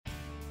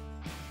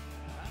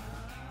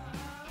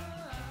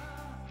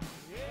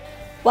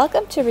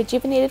Welcome to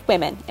Rejuvenated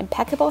Women,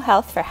 Impeccable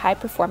Health for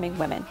High-Performing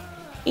Women.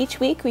 Each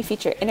week we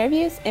feature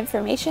interviews,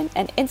 information,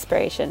 and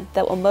inspiration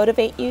that will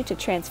motivate you to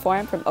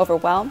transform from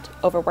overwhelmed,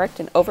 overworked,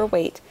 and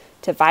overweight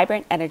to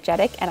vibrant,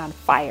 energetic, and on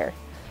fire.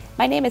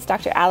 My name is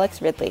Dr.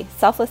 Alex Ridley,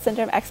 selfless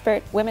syndrome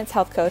expert, women's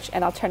health coach,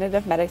 and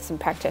alternative medicine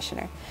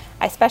practitioner.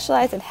 I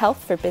specialize in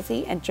health for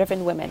busy and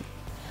driven women.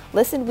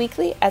 Listen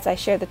weekly as I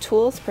share the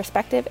tools,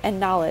 perspective, and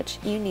knowledge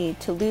you need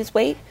to lose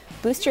weight,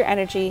 boost your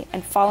energy,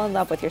 and fall in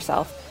love with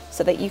yourself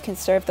so that you can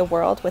serve the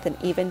world with an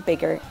even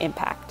bigger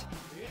impact.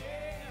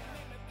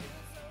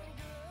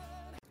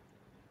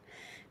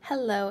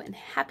 Hello and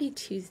happy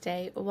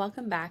Tuesday.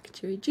 Welcome back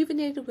to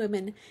Rejuvenated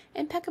Women,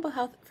 Impeccable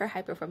Health for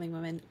High-Performing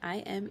Women. I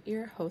am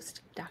your host,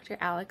 Dr.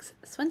 Alex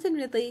Swenson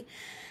Ridley.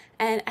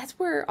 And as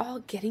we're all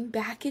getting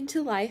back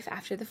into life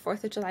after the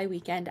 4th of July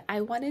weekend,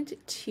 I wanted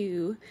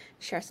to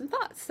share some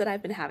thoughts that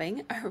I've been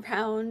having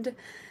around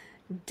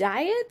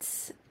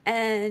diets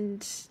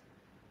and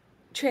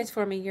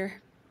transforming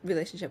your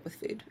relationship with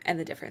food and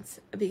the difference.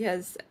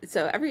 Because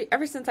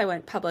ever since I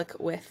went public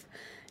with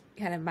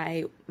kind of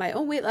my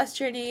own weight loss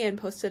journey and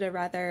posted a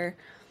rather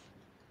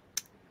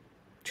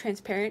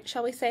transparent,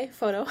 shall we say,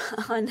 photo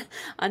on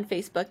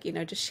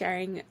Facebook, just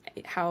sharing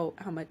how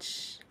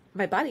much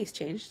my body's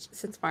changed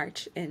since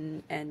March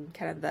and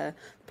kind of the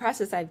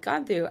process I've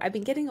gone through, I've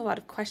been getting a lot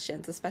of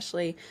questions,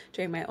 especially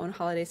during my own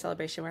holiday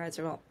celebration where I was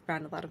around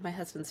a lot of my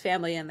husband's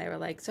family, and they were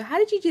like, so how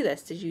did you do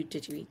this? Did you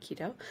eat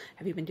keto?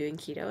 Have you been doing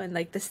keto? And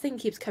like this thing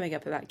keeps coming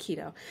up about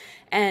keto.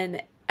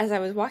 And as I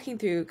was walking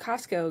through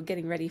Costco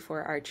getting ready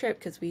for our trip,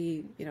 because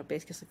we,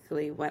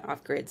 basically went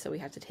off grid, so we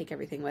had to take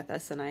everything with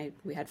us, and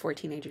we had 4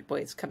 teenage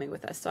boys coming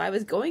with us. So I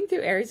was going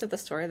through areas of the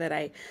store that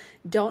I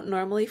don't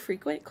normally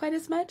frequent quite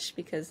as much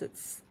because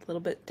it's a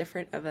little bit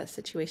different of a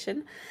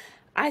situation.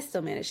 I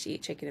still managed to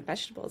eat chicken and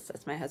vegetables,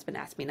 as my husband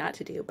asked me not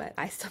to do, but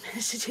I still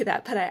managed to do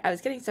that. But I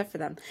was getting stuff for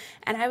them,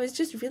 and I was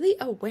just really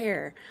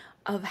aware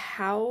of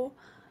how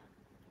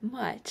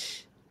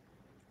much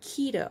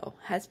keto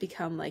has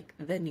become like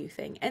the new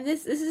thing. And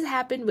this has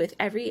happened with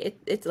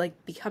it's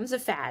like becomes a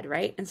fad,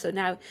 right? And so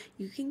now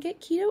you can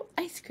get keto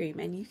ice cream,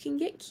 and you can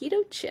get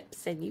keto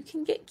chips, and you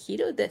can get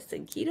keto this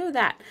and keto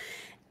that.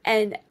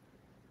 And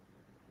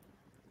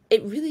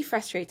it really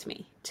frustrates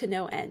me to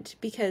no end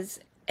because,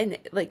 and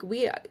like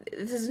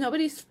this is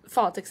nobody's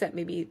fault except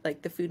maybe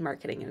like the food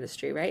marketing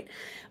industry, right?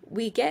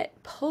 We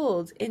get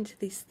pulled into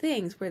these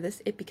things where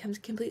it becomes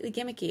completely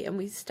gimmicky, and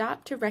we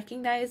stop to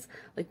recognize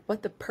like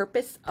what the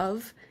purpose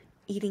of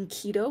eating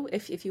keto,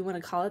 if you want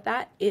to call it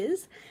that,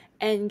 is,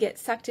 and get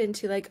sucked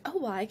into like, oh,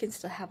 well, I can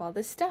still have all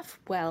this stuff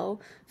while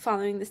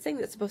following this thing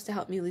that's supposed to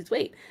help me lose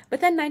weight.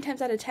 But then 9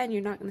 times out of 10,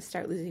 you're not going to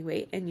start losing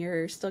weight, and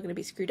you're still going to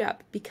be screwed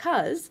up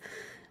because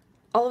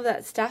all of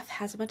that stuff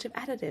has a bunch of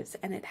additives,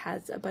 and it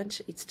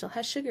still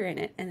has sugar in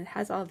it, and it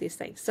has all of these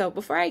things. So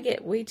before I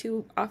get way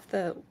too off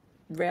the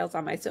rails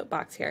on my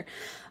soapbox here,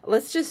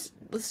 let's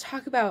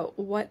talk about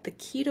what the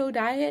keto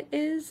diet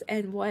is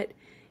and what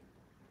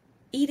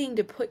eating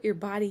to put your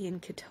body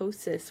in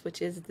ketosis,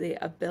 which is the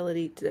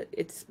ability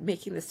it's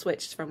making the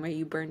switch from where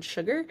you burn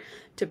sugar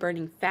to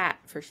burning fat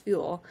for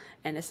fuel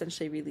and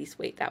essentially release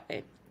weight that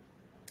way.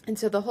 And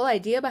so the whole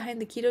idea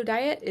behind the keto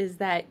diet is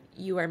that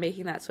you are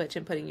making that switch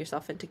and putting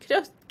yourself into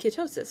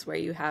ketosis, where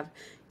you have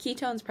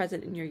ketones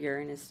present in your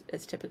urine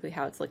is typically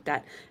how it's looked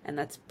at. And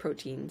that's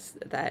proteins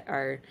that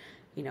are,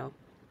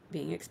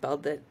 being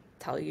expelled that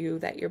tell you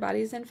that your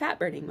body's in fat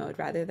burning mode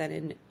rather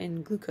than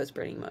in glucose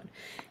burning mode.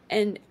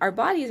 And our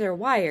bodies are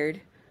wired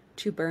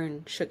to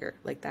burn sugar.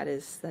 Like that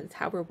is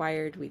how we're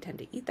wired. We tend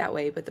to eat that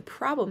way. But the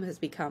problem has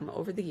become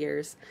over the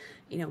years,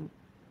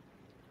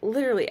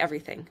 literally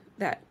everything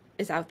that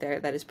is out there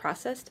that is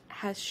processed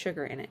has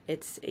sugar in it.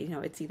 It's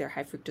either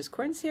high fructose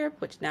corn syrup,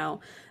 which now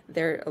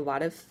a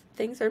lot of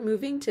things are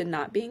moving to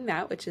not being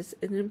that, which is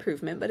an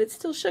improvement, but it's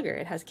still sugar.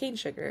 It has cane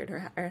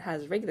sugar, or it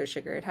has regular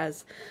sugar. It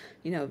has,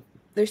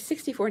 there's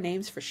 64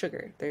 names for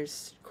sugar.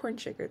 There's corn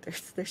sugar.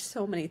 There's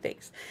so many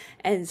things.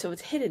 And so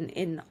it's hidden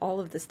in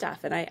all of the stuff.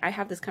 And I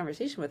have this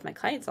conversation with my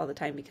clients all the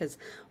time because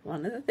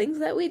one of the things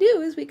that we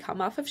do is we come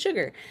off of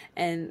sugar,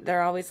 and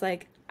they're always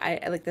like,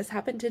 this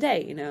happened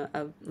today,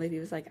 a lady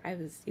was like, I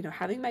was,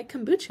 having my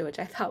kombucha, which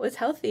I thought was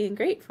healthy and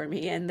great for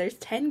me, and there's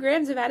 10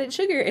 grams of added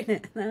sugar in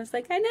it. And I was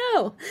like, I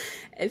know,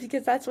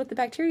 because that's what the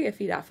bacteria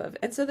feed off of.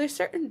 And so there's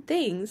certain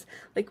things,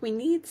 like we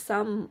need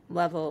some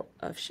level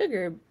of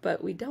sugar,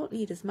 but we don't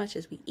need as much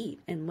as we eat.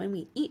 And when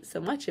we eat so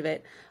much of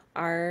it,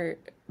 our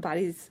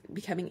body's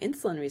becoming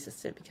insulin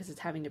resistant because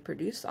it's having to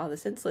produce all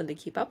this insulin to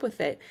keep up with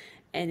it,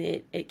 and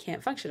it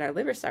can't function. Our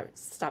liver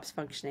stops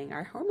functioning.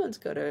 Our hormones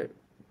go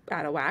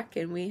out of whack,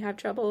 and we have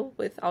trouble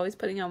with always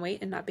putting on weight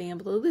and not being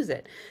able to lose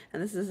it.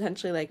 And this is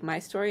essentially like my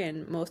story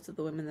and most of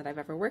the women that I've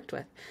ever worked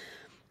with.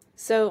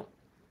 So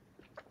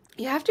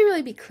you have to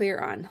really be clear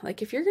on,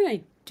 like, if you're going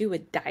to do a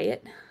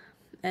diet,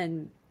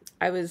 and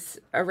I was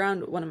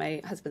around one of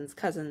my husband's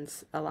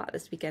cousins a lot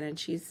this weekend, and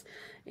she's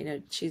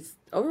she's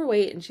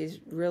overweight and she's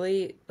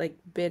really like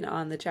been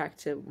on the track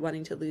to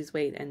wanting to lose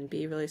weight and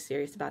be really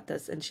serious about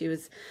this. And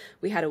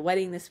we had a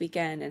wedding this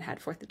weekend and had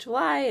 4th of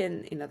July,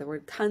 and there were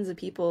tons of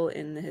people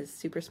in his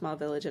super small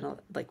village in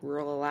like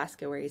rural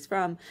Alaska where he's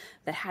from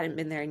that hadn't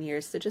been there in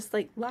years. So just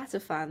like lots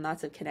of fun,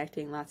 lots of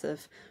connecting, lots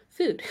of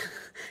food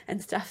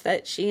and stuff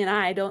that she and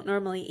I don't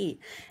normally eat.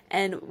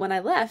 And when I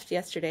left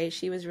yesterday,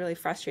 she was really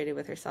frustrated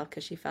with herself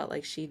because she felt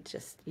like she'd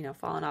just,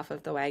 fallen off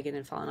of the wagon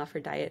and fallen off her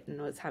diet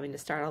and was having to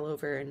start all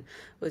over and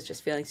was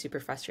just feeling super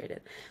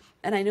frustrated.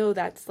 And I know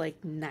that's like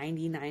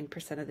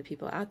 99% of the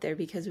people out there,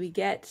 because we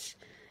get,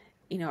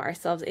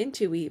 ourselves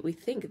into, we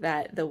think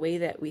that the way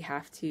that we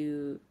have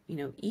to,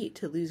 eat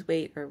to lose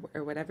weight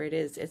or whatever it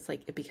is, it's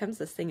like it becomes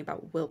this thing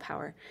about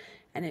willpower,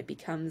 and it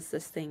becomes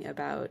this thing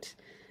about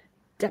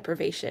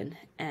deprivation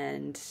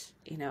and,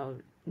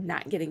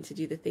 not getting to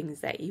do the things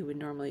that you would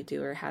normally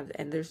do or have.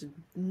 And there's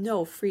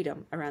no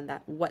freedom around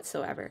that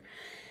whatsoever.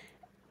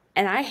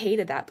 And I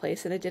hated that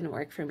place, and it didn't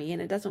work for me,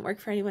 and it doesn't work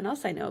for anyone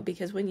else I know,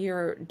 because when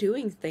you're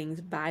doing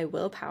things by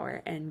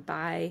willpower and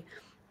by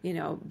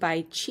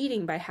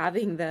cheating, by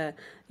having the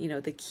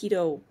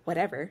keto,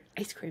 whatever,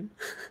 ice cream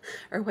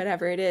or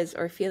whatever it is,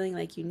 or feeling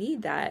like you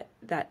need that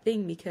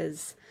thing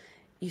because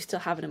you still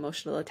have an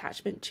emotional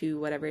attachment to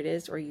whatever it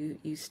is, or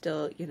you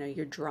still,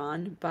 you're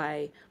drawn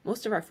by,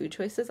 most of our food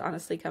choices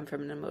honestly come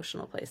from an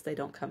emotional place. They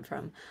don't come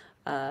from,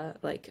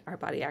 like our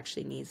body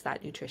actually needs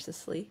that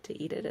nutritiously to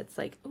eat it. It's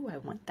like, oh, I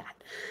want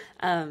that.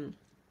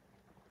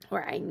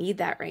 Or I need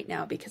that right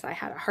now because I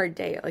had a hard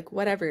day, like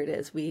whatever it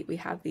is, we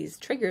have these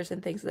triggers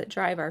and things that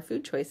drive our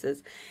food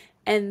choices.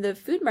 And the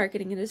food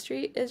marketing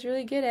industry is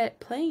really good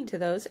at playing to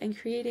those and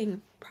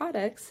creating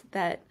products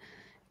that,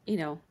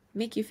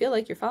 make you feel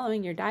like you're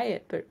following your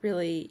diet, but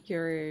really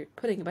you're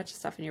putting a bunch of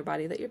stuff in your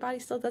body that your body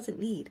still doesn't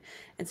need.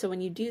 And so when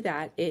you do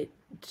that, it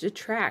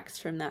detracts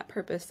from that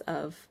purpose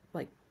of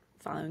like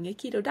following a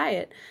keto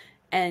diet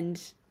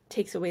and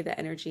takes away the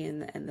energy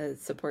and the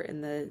support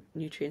and the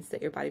nutrients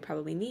that your body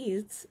probably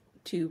needs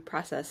to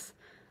process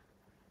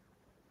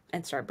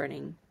and start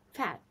burning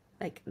fat,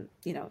 like,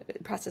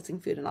 processing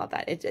food and all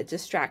that. It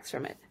distracts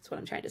from it. That's what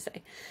I'm trying to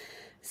say.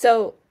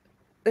 So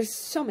there's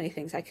so many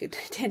things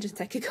tangents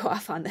I could go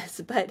off on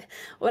this, but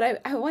what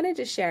I wanted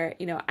to share,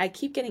 I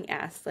keep getting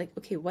asked like,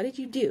 okay, what did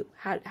you do?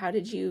 How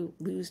did you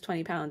lose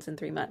 20 pounds in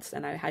 3 months?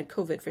 And I had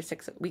COVID for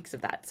 6 weeks of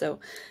that. So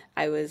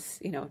I was,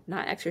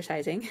 not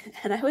exercising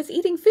and I was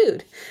eating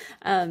food.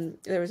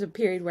 There was a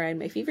period where I had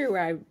my fever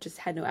where I just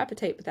had no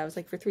appetite, but that was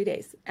like for 3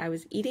 days. I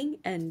was eating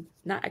and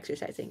not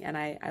exercising, and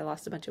I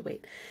lost a bunch of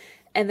weight.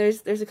 And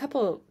there's a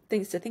couple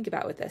things to think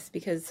about with this,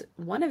 because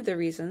one of the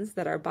reasons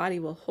that our body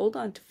will hold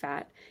on to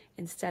fat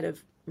instead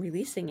of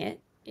releasing it,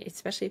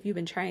 especially if you've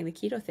been trying the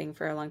keto thing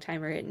for a long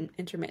time, or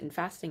intermittent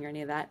fasting or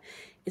any of that,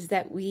 is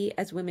that we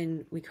as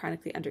women, we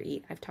chronically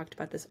undereat. I've talked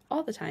about this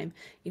all the time.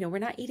 We're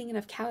not eating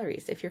enough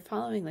calories. If you're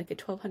following like a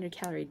 1,200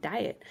 calorie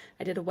diet,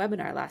 I did a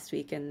webinar last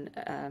week, and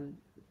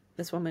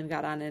this woman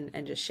got on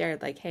and just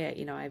shared like, hey,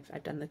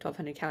 I've done the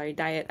 1,200 calorie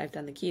diet. I've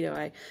done the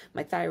keto.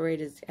 My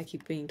thyroid I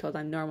keep being told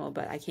I'm normal,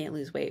 but I can't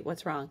lose weight.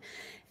 What's wrong?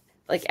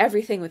 Like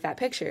everything with that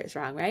picture is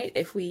wrong, right?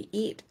 If we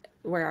eat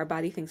where our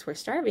body thinks we're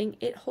starving,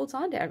 it holds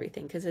on to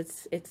everything because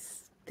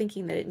it's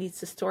thinking that it needs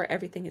to store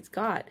everything it's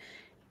got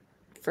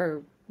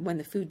for when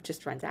the food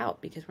just runs out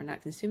because we're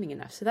not consuming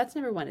enough. So that's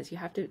number one, is you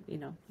have to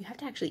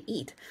actually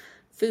eat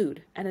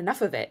food, and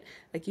enough of it.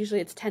 Like usually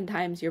it's 10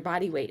 times your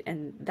body weight,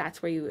 and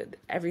that's where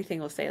everything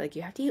will say like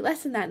you have to eat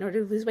less than that in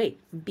order to lose weight.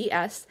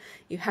 BS.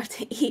 You have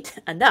to eat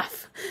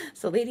enough.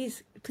 So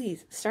ladies,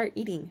 please start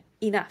eating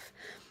enough.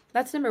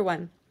 That's number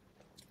one.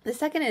 The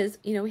second is,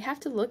 we have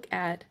to look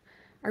at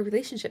our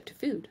relationship to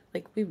food.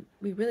 Like we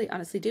really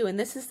honestly do. And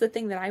this is the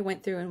thing that I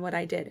went through and what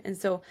I did. And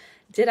so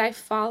did I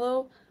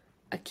follow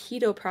a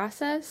keto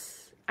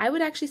process? I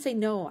would actually say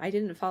no, I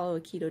didn't follow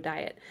a keto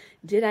diet.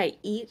 Did I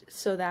eat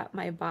so that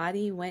my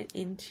body went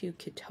into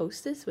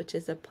ketosis, which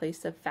is a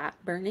place of fat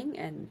burning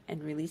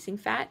and releasing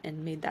fat,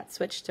 and made that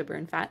switch to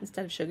burn fat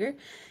instead of sugar?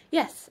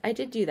 Yes, I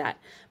did do that.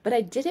 But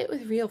I did it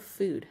with real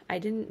food. I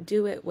didn't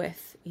do it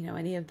with,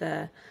 any of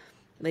the,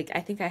 like,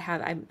 I think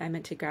I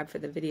meant to grab for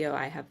the video,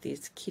 I have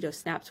these keto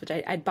snaps, which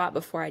I'd bought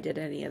before I did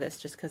any of this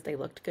just because they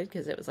looked good,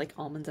 because it was like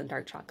almonds and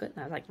dark chocolate.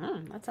 And I was like,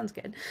 that sounds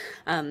good.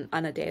 On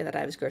a day that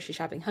I was grocery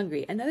shopping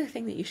hungry. Another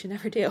thing that you should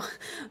never do.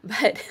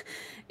 But,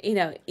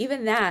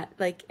 even that,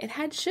 like, it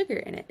had sugar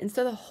in it. And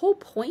so the whole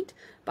point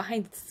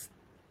behind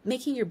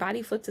making your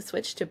body flip the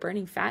switch to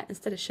burning fat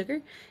instead of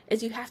sugar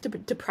is you have to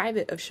deprive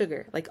it of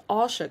sugar, like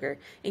all sugar,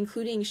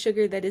 including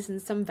sugar that is in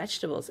some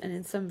vegetables and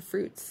in some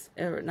fruits,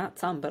 or not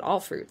some, but all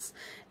fruits.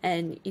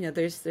 And,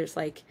 there's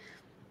like,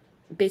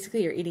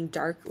 basically you're eating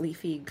dark,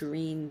 leafy,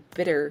 green,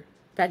 bitter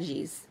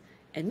veggies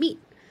and meat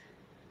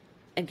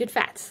and good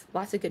fats,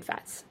 lots of good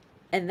fats.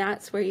 And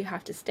that's where you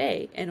have to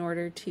stay in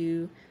order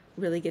to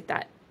really get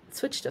that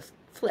switch to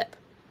flip.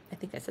 I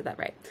think I said that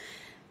right.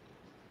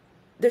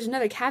 There's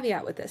another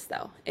caveat with this,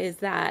 though, is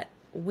that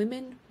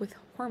women with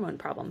hormone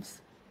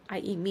problems,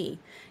 i.e. me,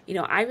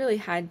 I really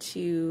had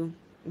to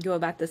go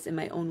about this in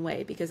my own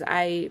way, because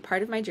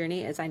part of my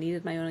journey is I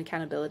needed my own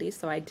accountability.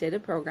 So I did a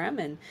program,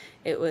 and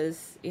it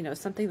was,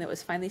 something that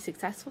was finally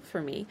successful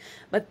for me.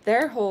 But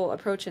their whole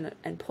approach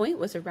and point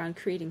was around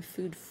creating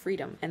food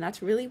freedom. And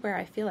that's really where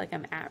I feel like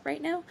I'm at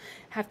right now.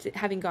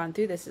 Having gone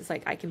through this, is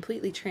like I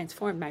completely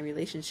transformed my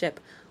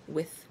relationship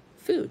with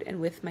food and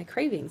with my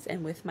cravings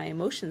and with my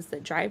emotions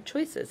that drive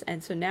choices.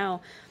 And so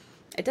now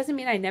it doesn't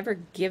mean I never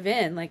give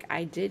in. Like,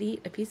 I did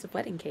eat a piece of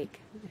wedding cake,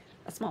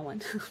 a small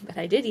one, but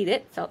I did eat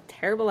it. Felt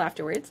terrible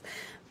afterwards.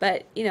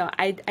 But,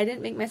 I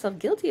didn't make myself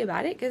guilty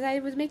about it, because I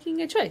was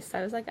making a choice.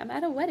 I was like, I'm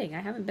at a wedding. I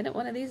haven't been at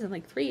one of these in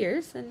like 3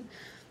 years, and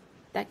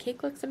that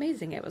cake looks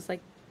amazing. It was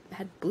like,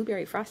 had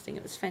blueberry frosting.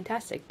 It was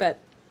fantastic. But,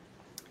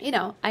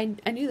 I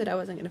knew that I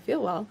wasn't going to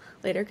feel well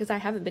later, because I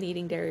haven't been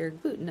eating dairy or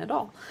gluten at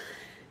all.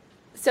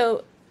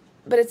 So,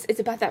 but it's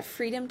about that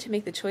freedom to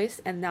make the choice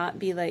and not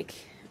be like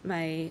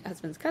my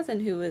husband's cousin,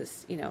 who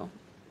was,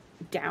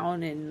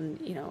 down and,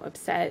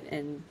 upset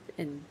and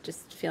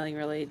just feeling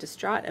really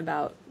distraught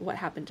about what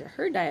happened to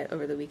her diet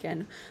over the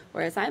weekend.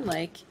 Whereas I'm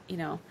like,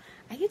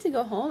 I get to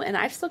go home, and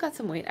I've still got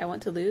some weight I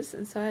want to lose.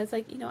 And so I was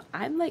like,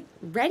 I'm like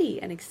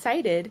ready and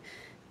excited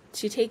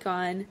to take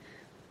on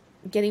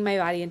getting my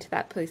body into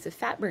that place of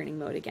fat burning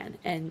mode again,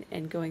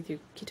 and going through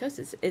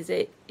ketosis. Is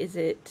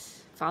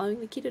it following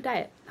the keto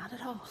diet? Not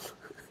at all.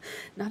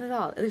 Not at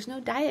all. There's no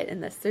diet in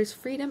this. There's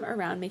freedom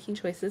around making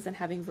choices and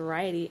having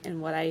variety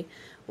in what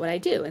I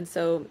do. And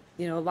so,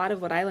 a lot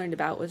of what I learned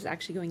about was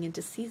actually going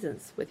into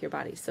seasons with your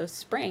body. So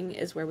spring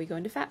is where we go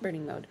into fat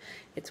burning mode.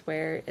 It's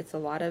where it's a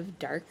lot of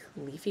dark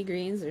leafy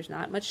greens. There's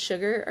not much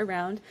sugar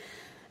around.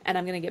 And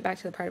I'm going to get back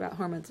to the part about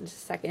hormones in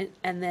just a second.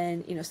 And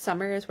then,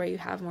 summer is where you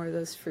have more of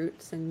those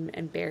fruits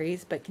and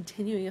berries, but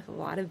continuing with a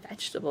lot of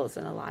vegetables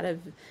and a lot of,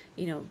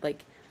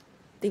 like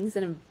things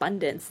in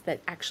abundance that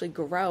actually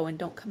grow and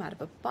don't come out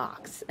of a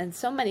box. And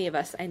so many of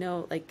us, I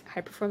know, like high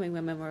performing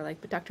women were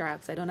like, but Dr.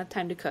 Alex, I don't have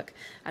time to cook.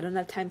 I don't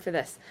have time for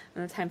this. I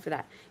don't have time for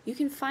that. You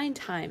can find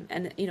time.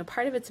 And,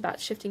 part of it's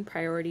about shifting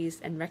priorities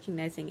and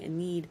recognizing a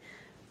need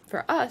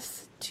for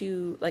us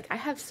to, like, I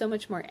have so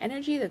much more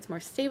energy that's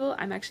more stable.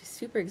 I'm actually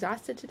super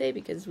exhausted today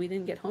because we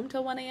didn't get home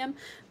till 1 a.m.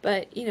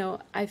 But,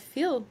 I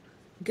feel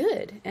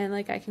good, and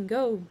like I can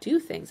go do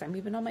things. I'm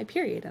even on my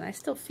period and I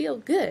still feel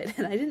good,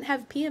 and I didn't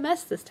have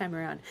PMS this time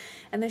around.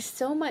 And there's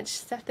so much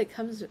stuff that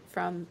comes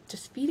from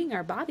just feeding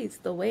our bodies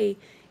the way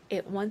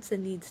it wants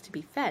and needs to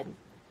be fed.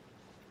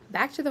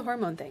 Back to the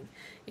hormone thing.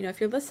 If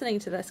you're listening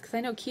to this, because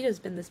I know keto's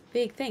been this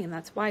big thing, and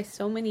that's why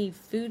so many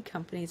food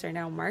companies are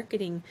now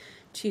marketing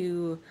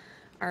to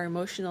our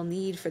emotional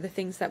need for the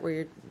things that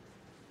we're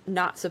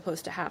not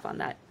supposed to have on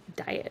that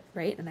diet,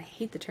 right? And I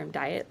hate the term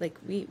diet. Like,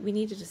 we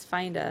need to just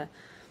find a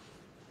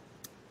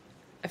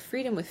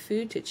freedom with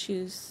food to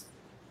choose,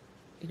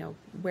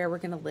 where we're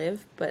going to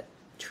live, but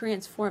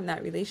transform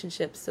that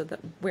relationship so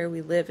that where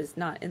we live is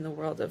not in the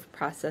world of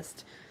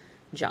processed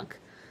junk.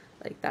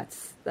 Like,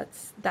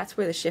 that's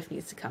where the shift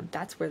needs to come.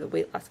 That's where the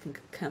weight loss can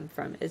come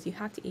from, is you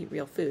have to eat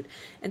real food.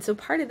 And so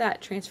part of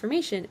that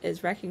transformation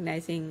is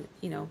recognizing,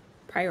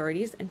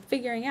 priorities and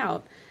figuring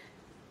out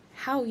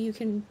how you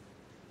can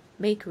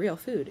make real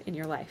food in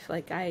your life.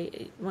 Like,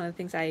 one of the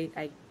things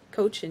I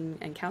coach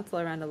and counsel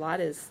around a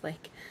lot is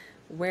like,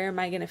 where am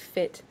I going to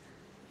fit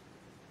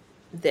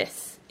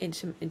this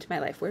into my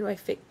life? Where do I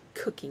fit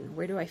cooking?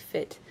 Where do I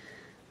fit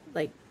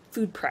like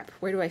food prep?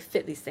 Where do I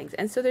fit these things?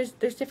 And so there's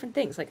different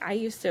things. Like, I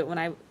used to, when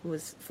I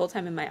was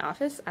full-time in my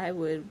office, I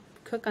would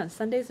cook on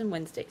Sundays and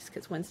Wednesdays,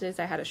 because Wednesdays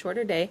I had a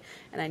shorter day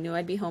and I knew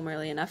I'd be home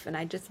early enough, and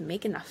I'd just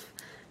make enough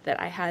that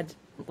I had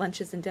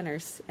lunches and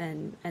dinners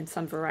and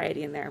some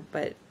variety in there.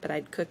 But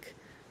I'd cook,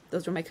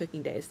 those were my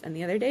cooking days. And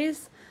the other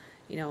days,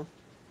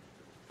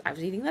 I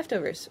was eating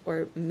leftovers,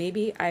 or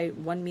maybe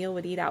one meal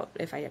would eat out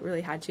if I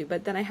really had to.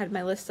 But then I had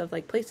my list of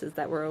like places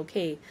that were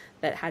okay,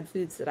 that had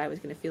foods that I was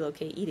going to feel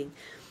okay eating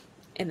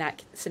in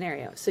that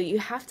scenario. So you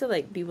have to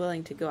like be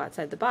willing to go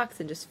outside the box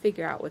and just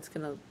figure out what's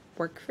going to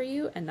work for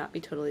you and not be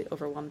totally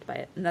overwhelmed by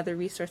it. Another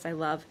resource I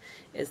love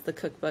is the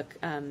cookbook,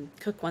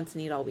 Cook Once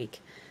and Eat All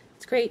Week.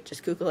 It's great.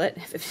 Just Google it.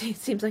 If it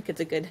seems like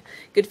it's a good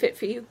fit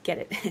for you, get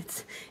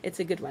it. It's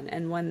a good one,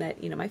 and one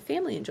that, my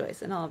family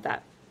enjoys and all of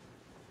that.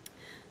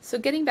 So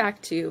getting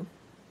back to,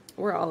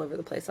 we're all over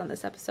the place on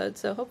this episode,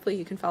 so hopefully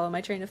you can follow my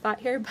train of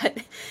thought here, but,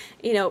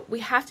 we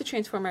have to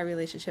transform our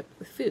relationship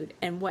with food.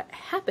 And what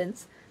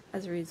happens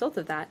as a result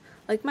of that,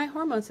 like, my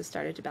hormones have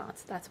started to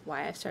balance. That's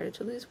why I started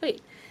to lose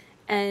weight.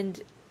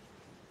 And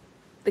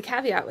the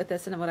caveat with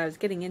this, and what I was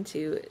getting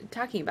into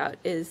talking about,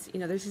 is,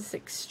 there's this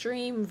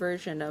extreme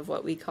version of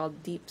what we call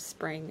deep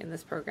spring in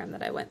this program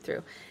that I went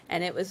through.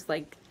 And it was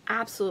like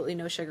absolutely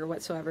no sugar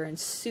whatsoever and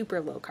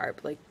super low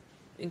carb, like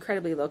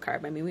incredibly low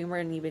carb. I mean, we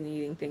weren't even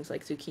eating things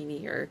like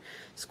zucchini or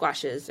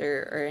squashes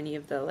or any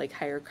of the like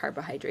higher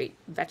carbohydrate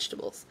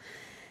vegetables.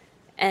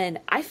 And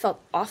I felt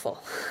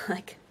awful,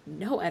 like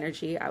no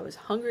energy. I was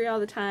hungry all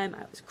the time.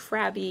 I was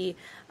crabby.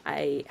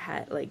 I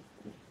had like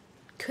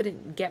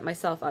couldn't get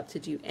myself up to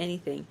do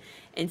anything.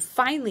 And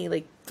finally,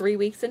 like 3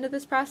 weeks into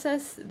this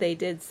process, they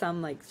did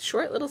some like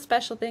short little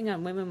special thing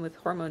on women with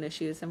hormone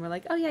issues. And we're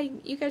like, oh yeah,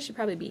 you guys should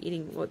probably be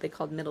eating what they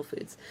called middle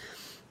foods.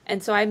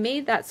 And so I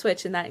made that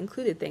switch, and that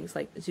included things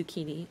like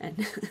zucchini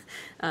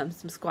and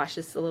some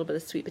squashes, a little bit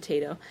of sweet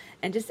potato,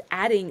 and just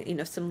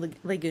adding, some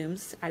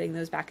legumes, adding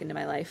those back into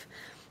my life.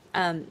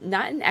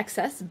 Not in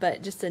excess,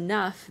 but just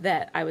enough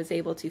that I was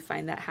able to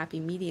find that happy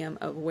medium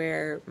of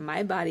where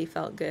my body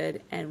felt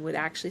good and would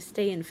actually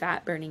stay in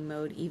fat burning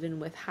mode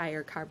even with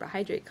higher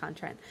carbohydrate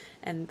content.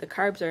 And the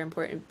carbs are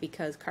important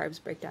because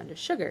carbs break down to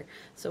sugar.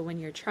 So when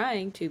you're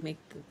trying to make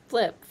the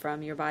flip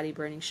from your body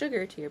burning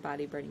sugar to your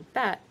body burning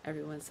fat,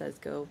 everyone says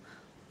go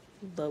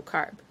low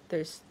carb.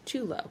 There's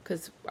too low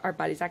because our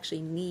bodies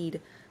actually need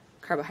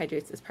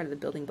carbohydrates as part of the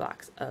building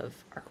blocks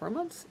of our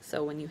hormones.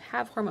 So when you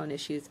have hormone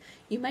issues,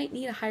 you might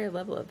need a higher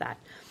level of that.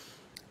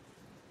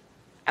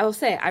 I will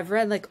say I've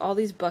read like all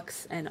these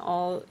books and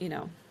all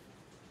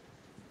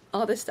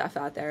this stuff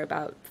out there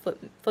about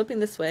flipping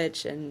the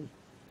switch, and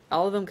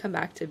all of them come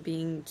back to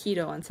being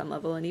keto on some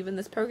level. And even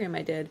this program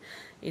I did,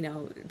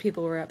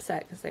 people were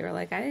upset because they were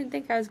like, I didn't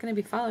think I was going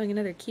to be following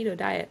another keto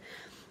diet.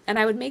 And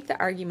I would make the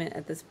argument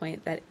at this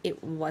point that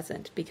it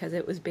wasn't, because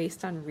it was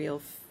based on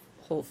real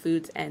whole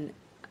foods and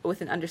with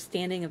an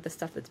understanding of the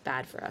stuff that's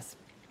bad for us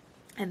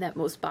and that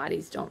most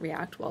bodies don't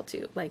react well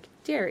to, like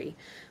dairy,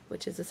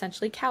 which is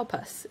essentially cow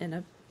pus in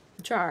a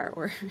jar,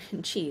 or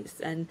in cheese,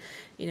 and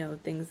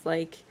things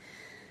like,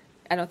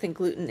 I don't think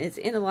gluten is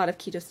in a lot of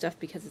keto stuff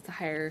because it's a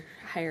higher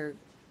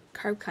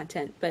carb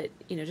content, but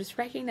just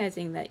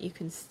recognizing that you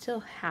can still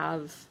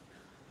have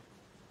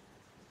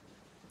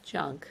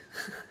junk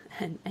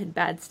and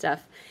bad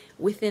stuff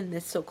within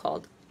this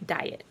so-called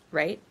diet,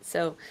 right?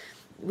 So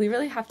we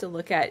really have to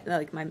look at,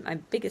 like, my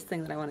biggest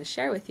thing that I want to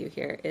share with you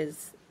here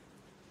is,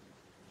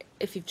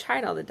 if you've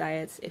tried all the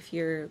diets, if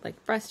you're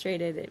like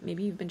frustrated,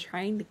 maybe you've been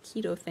trying the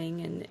keto thing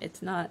and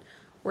it's not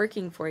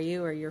working for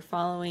you, or you're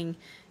following,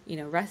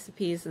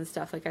 recipes and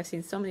stuff. Like, I've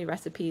seen so many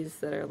recipes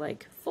that are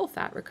like full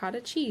fat ricotta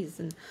cheese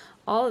and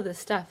all of this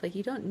stuff. Like,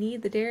 you don't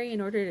need the dairy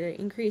in order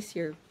to increase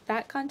your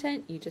fat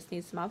content. You just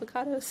need some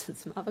avocados and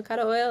some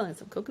avocado oil and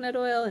some coconut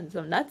oil and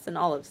some nuts and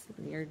olives,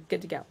 and you're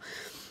good to go.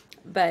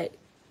 But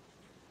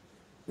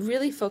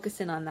really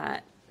focusing on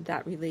that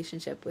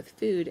relationship with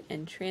food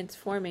and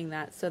transforming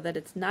that so that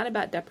it's not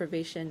about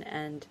deprivation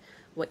and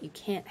what you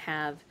can't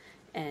have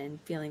and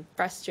feeling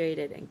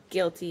frustrated and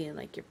guilty and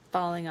like you're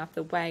falling off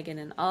the wagon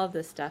and all of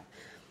this stuff.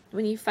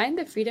 When you find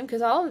the freedom,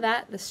 because all of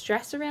that, the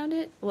stress around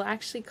it will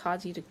actually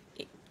cause you to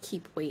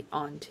keep weight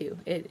on too.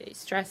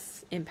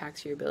 Stress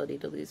impacts your ability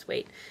to lose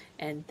weight,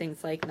 and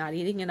things like not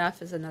eating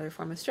enough is another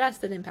form of stress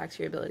that impacts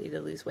your ability to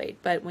lose weight.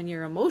 But when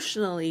you're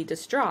emotionally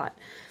distraught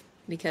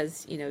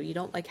because you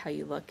don't like how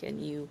you look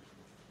and you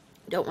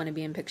don't want to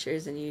be in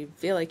pictures and you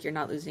feel like you're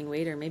not losing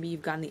weight, or maybe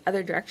you've gone the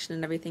other direction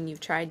and everything you've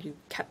tried, you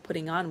kept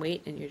putting on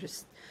weight and you're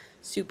just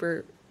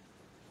super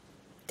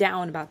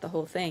down about the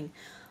whole thing,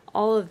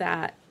 all of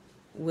that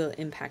will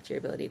impact your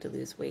ability to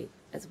lose weight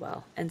as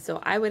well. And so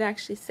I would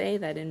actually say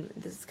that,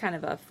 this is kind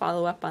of a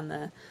follow-up on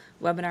the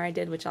webinar I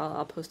did, which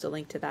I'll post a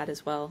link to that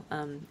as well.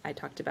 I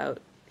talked about,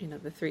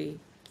 the 3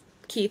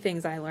 key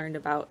things I learned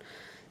about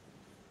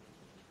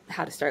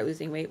how to start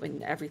losing weight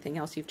when everything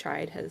else you've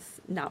tried has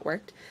not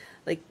worked.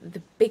 Like,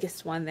 the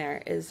biggest one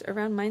there is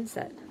around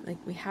mindset. Like,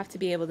 we have to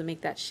be able to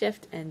make that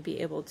shift and be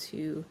able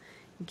to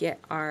get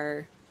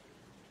our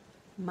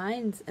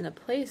minds in a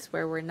place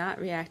where we're not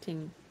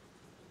reacting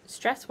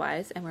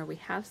stress-wise, and where we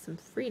have some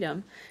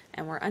freedom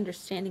and we're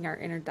understanding our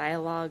inner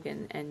dialogue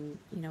and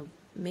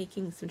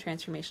making some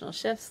transformational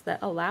shifts that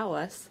allow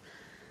us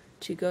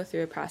to go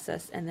through a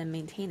process and then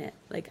maintain it.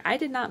 Like, I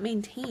did not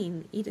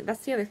maintain eating.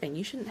 That's the other thing.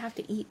 You shouldn't have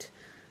to eat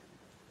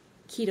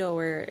keto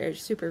or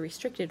super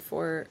restricted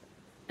for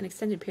an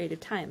extended period of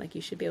time. Like,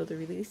 you should be able to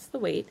release the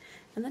weight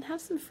and then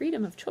have some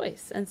freedom of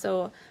choice. And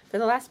so for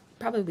the last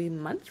probably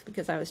month,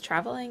 because I was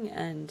traveling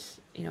and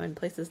in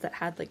places that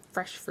had like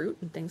fresh fruit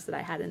and things that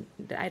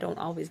I don't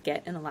always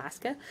get in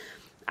Alaska,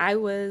 I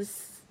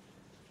was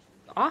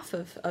off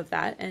of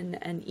that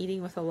and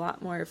eating with a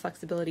lot more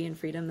flexibility and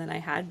freedom than I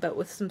had, but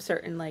with some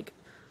certain like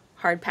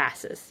hard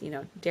passes.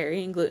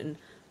 Dairy and gluten,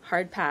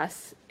 hard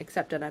pass,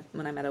 except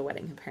when I'm at a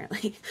wedding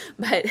apparently.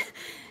 But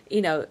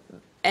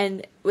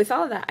and with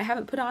all of that, I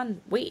haven't put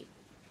on weight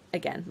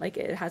again. Like,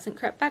 it hasn't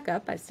crept back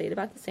up. I've stayed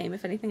about the same.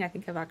 If anything, I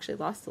think I've actually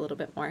lost a little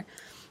bit more.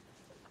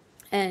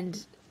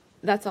 And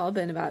that's all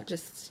been about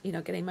just,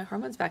 getting my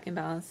hormones back in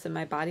balance and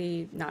my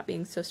body not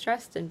being so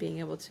stressed and being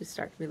able to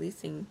start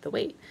releasing the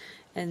weight.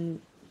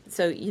 And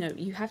so,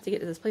 you have to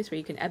get to this place where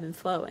you can ebb and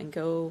flow and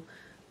go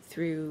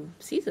through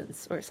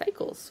seasons or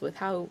cycles with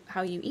how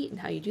you eat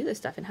and how you do this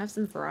stuff, and have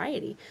some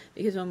variety.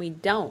 Because when we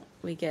don't,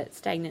 we get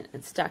stagnant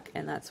and stuck,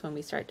 and that's when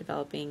we start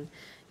developing,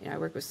 I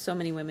work with so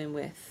many women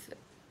with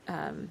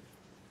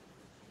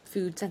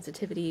food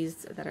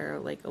sensitivities, that are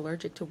like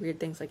allergic to weird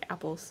things like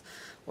apples,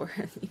 or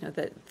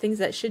that things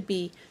that should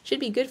be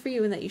good for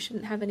you and that you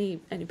shouldn't have any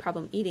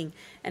problem eating.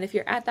 And if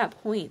you're at that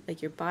point,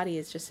 like, your body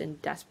is just in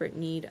desperate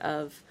need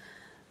of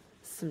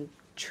some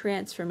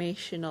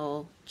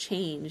transformational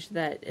change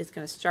that is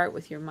going to start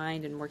with your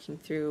mind and working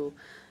through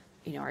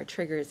our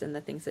triggers and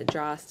the things that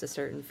draw us to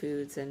certain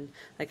foods. And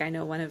like, I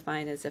know one of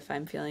mine is, if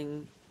I'm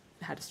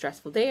had a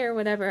stressful day or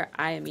whatever,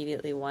 I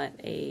immediately want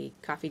a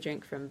coffee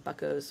drink from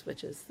Bucko's,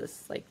 which is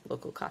this like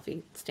local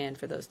coffee stand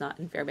for those not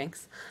in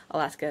Fairbanks,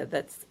 Alaska,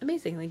 that's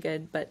amazingly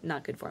good, but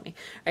not good for me,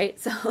 right?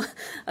 So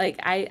like,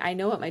 I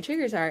know what my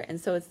triggers are, and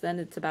so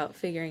it's about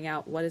figuring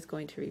out what is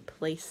going to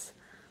replace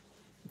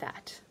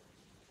that.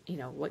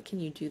 What can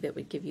you do that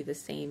would give you the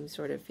same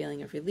sort of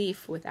feeling of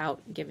relief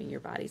without giving your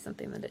body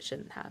something that it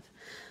shouldn't have?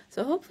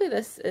 So hopefully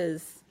this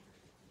is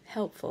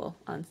helpful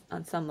on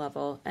some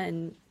level.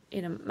 And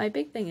my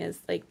big thing is,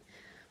 like,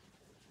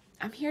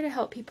 I'm here to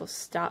help people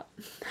stop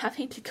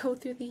having to go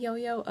through the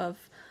yo-yo of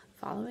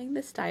following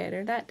this diet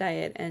or that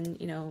diet and,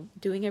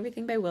 doing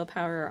everything by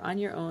willpower or on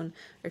your own,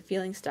 or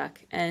feeling stuck.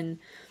 And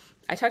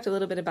I talked a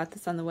little bit about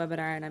this on the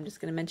webinar, and I'm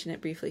just going to mention it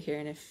briefly here.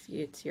 And if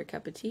it's your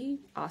cup of tea,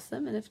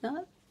 awesome. And if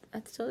not,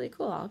 that's totally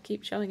cool. I'll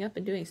keep showing up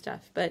and doing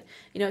stuff. But,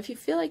 if you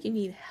feel like you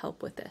need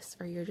help with this,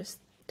 or you're just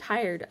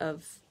tired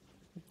of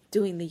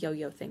doing the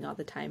yo-yo thing all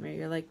the time, or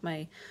you're like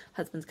my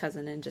husband's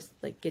cousin and just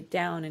like get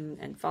down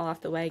and fall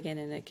off the wagon,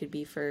 and it could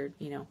be for,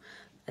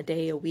 a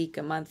day, a week,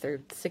 a month,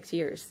 or 6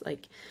 years.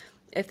 Like,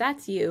 if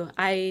that's you,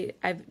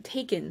 I've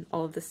taken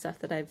all of the stuff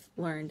that I've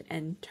learned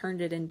and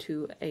turned it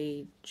into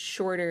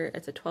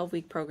it's a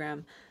 12-week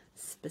program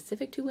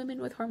specific to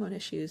women with hormone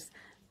issues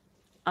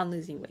on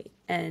losing weight.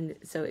 And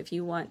so if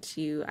you want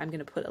to, I'm going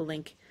to put a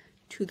link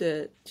to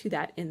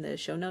that in the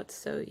show notes,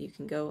 so you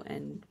can go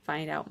and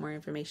find out more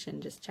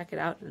information. Just check it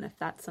out. And if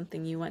that's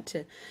something you want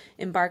to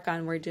embark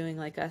on, we're doing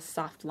like a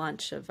soft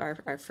launch of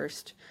our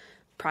first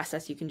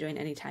process. You can join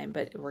anytime,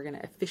 but we're going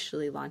to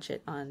officially launch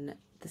it on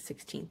the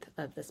 16th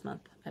of this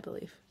month, I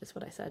believe is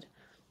what I said.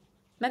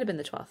 Might have been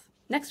the 12th.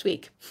 Next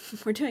week.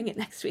 We're doing it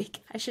next week.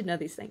 I should know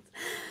these things.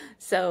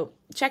 So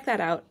check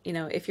that out.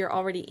 If you're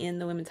already in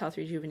the Women's Health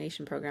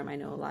Rejuvenation Program, I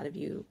know a lot of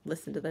you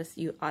listen to this,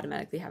 you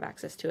automatically have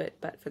access to it.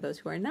 But for those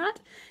who are not,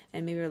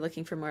 and maybe are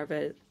looking for more of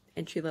an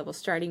entry-level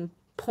starting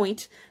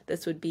point,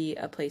 this would be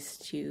a place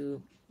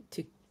to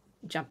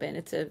jump in.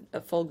 It's a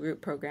full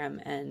group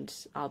program, and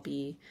I'll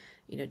be,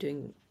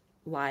 doing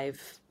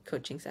live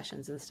coaching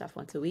sessions and stuff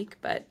once a week,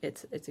 but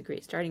it's a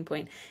great starting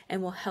point,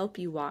 and will help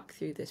you walk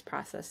through this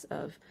process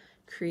of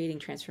creating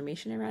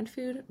transformation around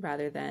food,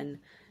 rather than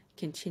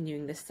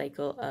continuing this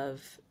cycle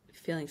of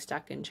feeling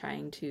stuck and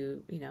trying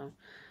to,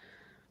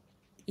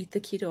 eat the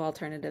keto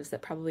alternatives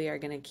that probably are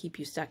going to keep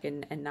you stuck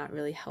and not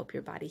really help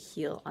your body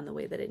heal on the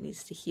way that it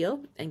needs to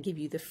heal, and give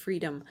you the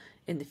freedom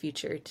in the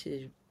future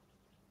to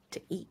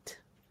eat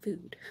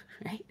food,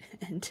 right?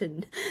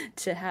 And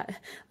to have,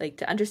 like,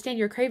 to understand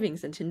your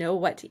cravings and to know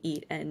what to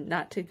eat, and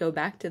not to go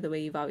back to the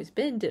way you've always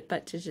been,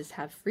 but to just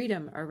have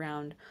freedom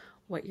around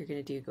what you're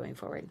going to do going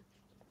forward.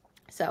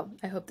 So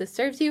I hope this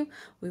serves you.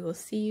 We will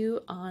see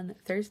you on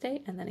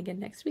Thursday, and then again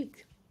next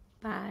week.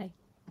 Bye.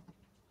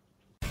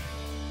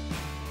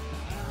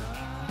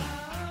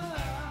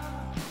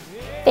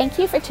 Thank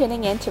you for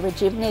tuning in to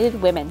Rejuvenated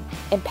Women,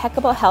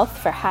 impeccable health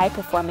for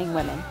high-performing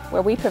women,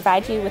 where we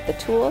provide you with the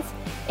tools,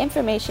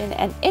 information,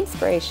 and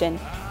inspiration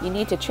you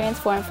need to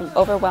transform from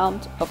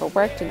overwhelmed,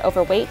 overworked, and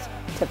overweight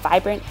to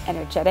vibrant,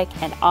 energetic,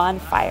 and on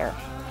fire.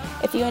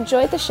 If you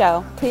enjoyed the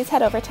show, please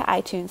head over to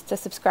iTunes to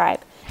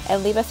subscribe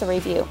and leave us a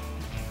review.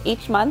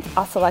 Each month,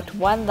 I'll select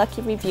one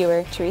lucky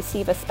reviewer to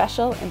receive a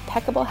special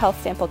impeccable health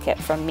sample kit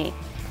from me.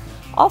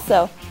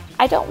 Also,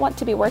 I don't want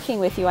to be working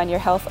with you on your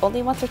health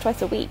only once or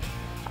twice a week.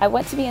 I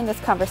want to be in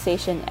this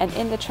conversation and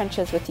in the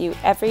trenches with you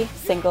every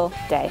single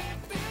day.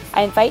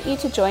 I invite you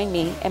to join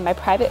me in my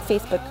private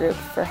Facebook group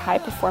for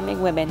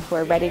high-performing women who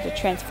are ready to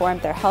transform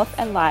their health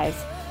and lives,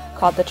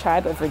 called the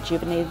Tribe of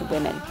Rejuvenated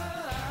Women.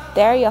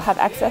 There you'll have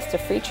access to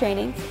free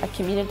trainings, a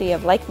community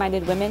of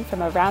like-minded women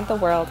from around the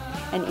world,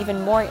 and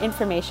even more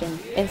information,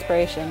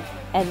 inspiration,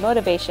 and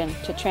motivation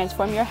to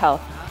transform your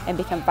health and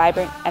become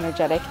vibrant,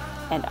 energetic,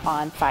 and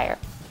on fire.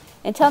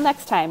 Until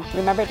next time,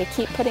 remember to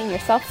keep putting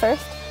yourself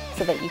first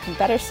so that you can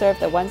better serve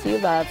the ones you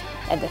love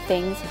and the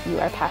things you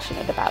are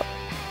passionate about.